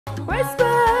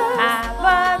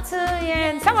Christmas.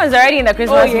 Someone's already in the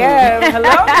Christmas mood.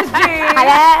 Hello, Miss G.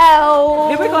 Hello.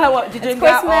 Did we call her what?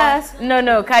 Christmas.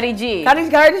 No, Cardi G. Cardi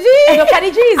G? No,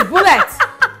 Cardi G is Bullet.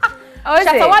 Oh, is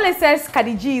Chapter it? 1 says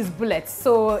Cardi G is Bullet,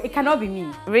 so it cannot be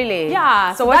me. Really?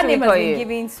 Yeah. So what that should we name call has been you?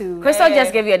 given to Crystal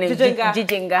just gave you a name. Jijinga.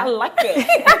 Jijinga. I like it.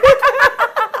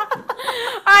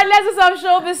 Alright, let's do some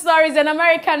showbiz stories. An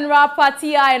American rapper,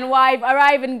 T.I. and wife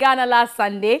arrived in Ghana last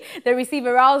Sunday. They received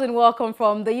a rousing welcome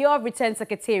from the Year of Return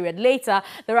Secretariat. Later,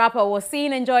 the rapper was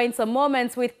seen enjoying some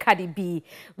moments with Cardi B.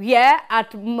 Here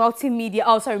at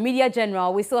Media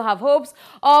General, we still have hopes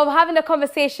of having a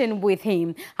conversation with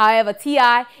him. However,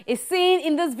 T.I. is seen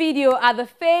in this video at the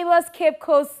famous Cape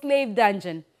Coast slave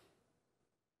dungeon.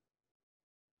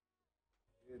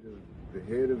 The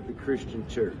head of the Christian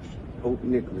church, Pope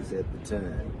Nicholas at the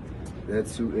time,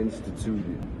 that's who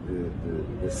instituted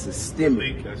the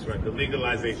systemic. That's right, the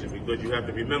legalization, because you have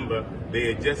to remember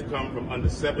they had just come from under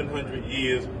 700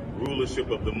 years rulership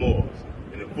of the Moors.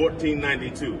 And in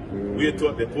 1492, we are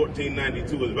taught that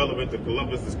 1492 was relevant to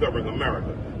Columbus discovering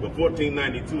America, but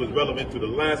 1492 is relevant to the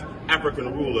last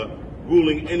African ruler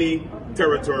ruling any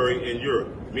territory in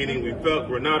Europe, meaning we felt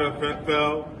Granada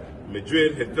fell,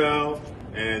 Madrid had fell,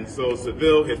 and so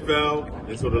Seville had fell,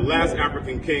 and so the last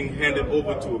African king handed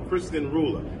over to a Christian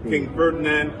ruler, King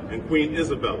Ferdinand and Queen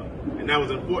Isabella, and that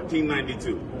was in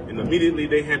 1492. And immediately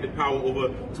they handed power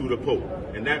over to the Pope,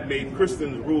 and that made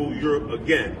Christians rule Europe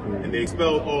again, and they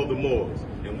expelled all the Moors.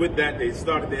 And with that, they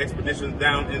started the expeditions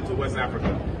down into West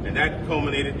Africa, and that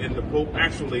culminated in the Pope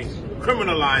actually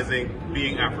criminalizing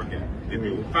being African. If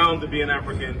you were found to be an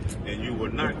African and you were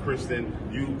not Christian,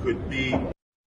 you could be